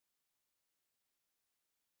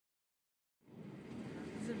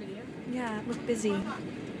Yeah, look busy.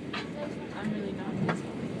 I'm really not busy.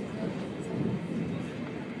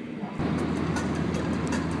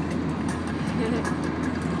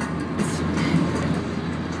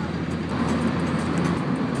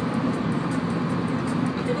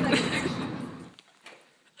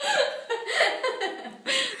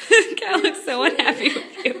 This guy looks so unhappy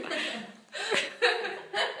with you.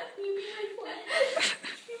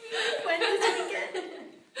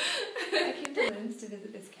 I came to Linz to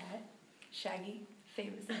visit this cat, Shaggy,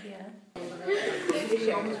 famous in Vienna. Oh,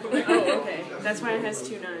 okay. That's why it has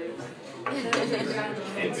 2 knives.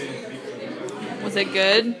 Was it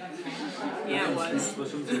good? Yeah, it was.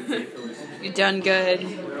 You done good.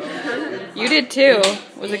 You did too.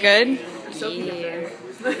 Was it good? Yeah.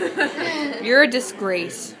 You're a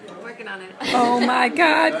disgrace. Working on it. Oh my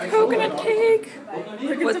god, coconut cake!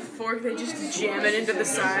 Look at the fork, they just jam it into the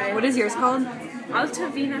side. What is yours called? Alta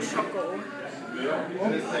Wiener Schoko.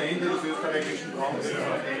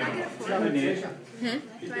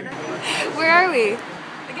 Where are we?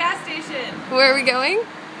 The gas station. Where are we going?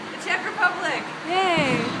 The Czech Republic.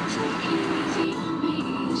 Yay!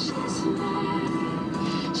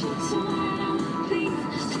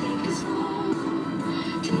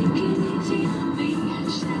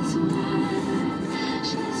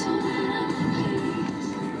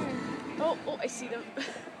 Oh, I see them.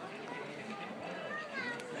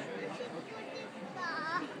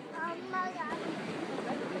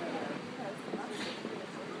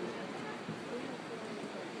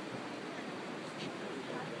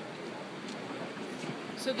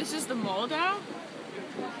 So this is the Moldau?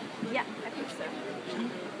 Yeah, I think so.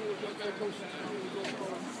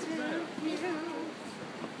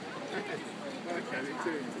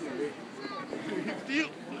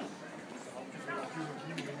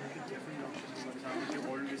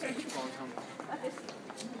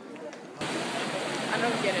 I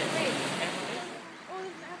don't get it.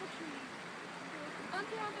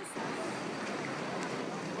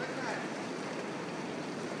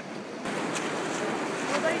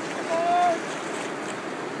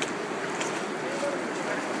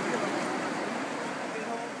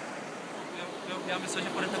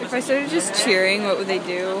 If I started just cheering, what would they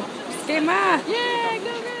do? Schema! Yeah,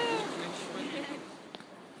 go, go!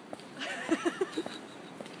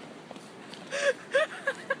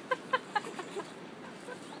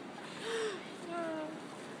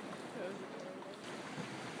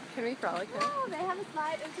 Can we frolic there? Oh, they have a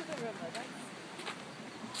slide into the river.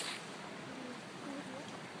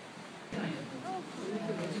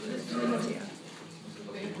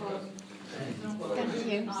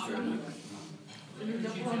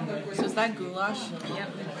 So is that goulash? Yep.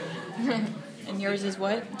 And yours is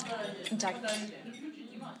what? We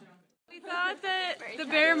thought that the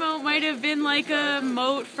bear moat might have been like a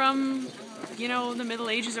moat from, you know, the Middle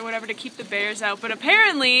Ages or whatever to keep the bears out, but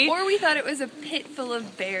apparently... Or we thought it was a pit full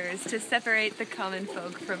of bears to separate the common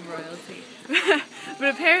folk from royalty. But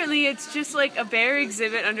apparently it's just like a bear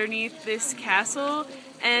exhibit underneath this castle,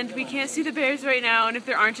 and we can't see the bears right now, and if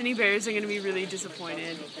there aren't any bears, they're going to be really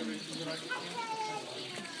disappointed.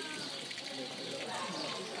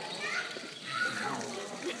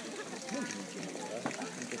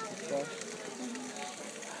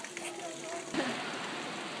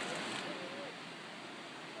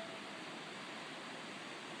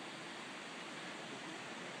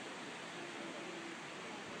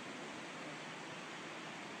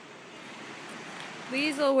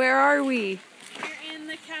 Liesel, where are we? We're in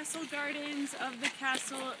the castle gardens of the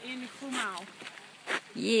castle in Kumau.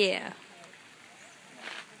 Yeah.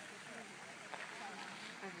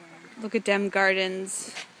 Look at them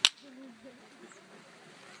gardens.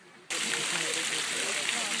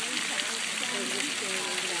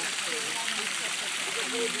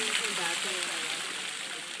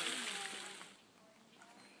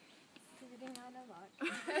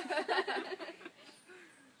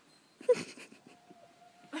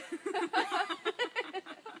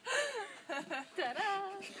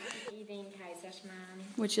 Eating Kaiserschmarrn.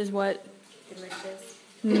 Which is what? Delicious.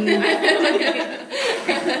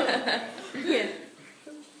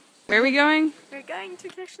 Where are we going? We're going to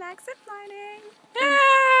Kirchneck ziplining.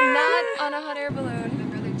 Ah! Not on a hot air balloon. My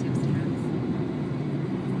brother tips the rats.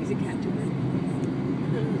 He's a cat tipper.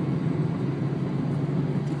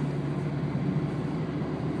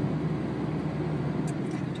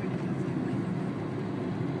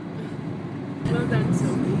 Well done,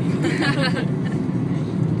 Sophie.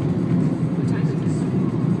 What time is it?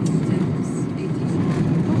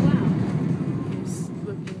 10:18. Oh, wow. Most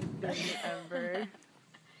looking thing ever.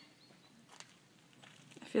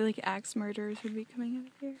 I feel like axe murderers would be coming out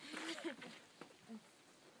of here.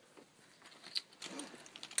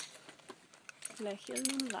 lächeln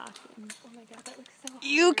und lachen. Oh my god, that looks so hard.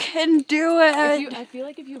 You can do it! I feel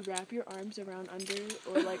like if you wrap your arms around under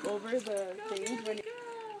or like over the things when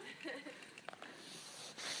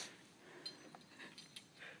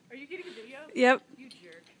Are you getting a video? Yep. You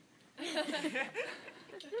jerk.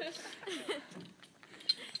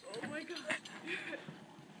 Oh my god.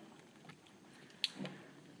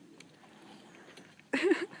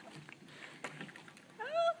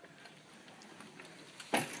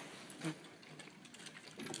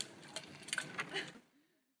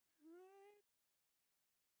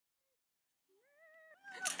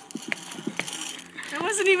 That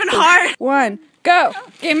wasn't even hard. 1, go!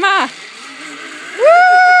 Game on! Woo!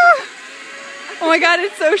 Oh my god,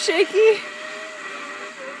 it's so shaky.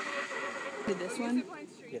 Did this one?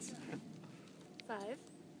 Yes. 5,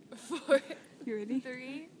 4, You ready?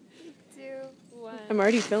 3, 2, 1. I'm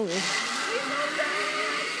already filming.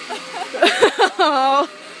 Oh,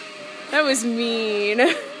 That was mean. go!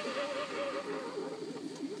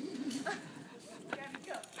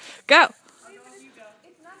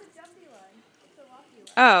 It's not a jumpy one. It's a walkie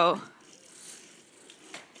one. Oh.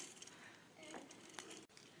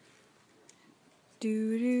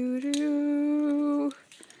 Do do do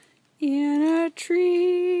in a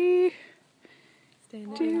tree.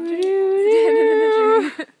 Do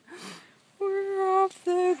do. We're off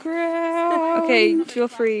the ground. Okay, feel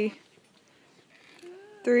free.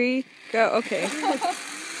 3, go. Okay.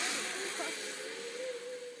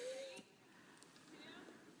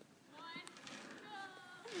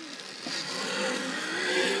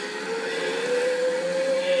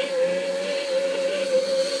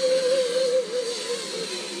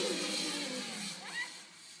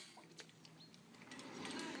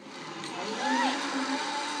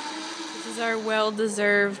 This is our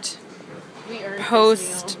well-deserved We earned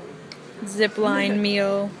post zipline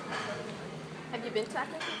meal. Have you been to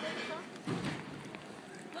Africa before?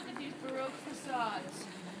 Look at these Baroque facades.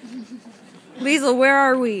 Liesel, where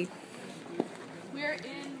are we? We're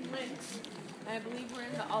in Linz. I believe we're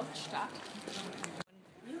in the Altstadt.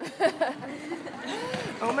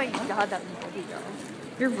 Oh my god, that video.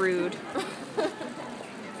 You're rude.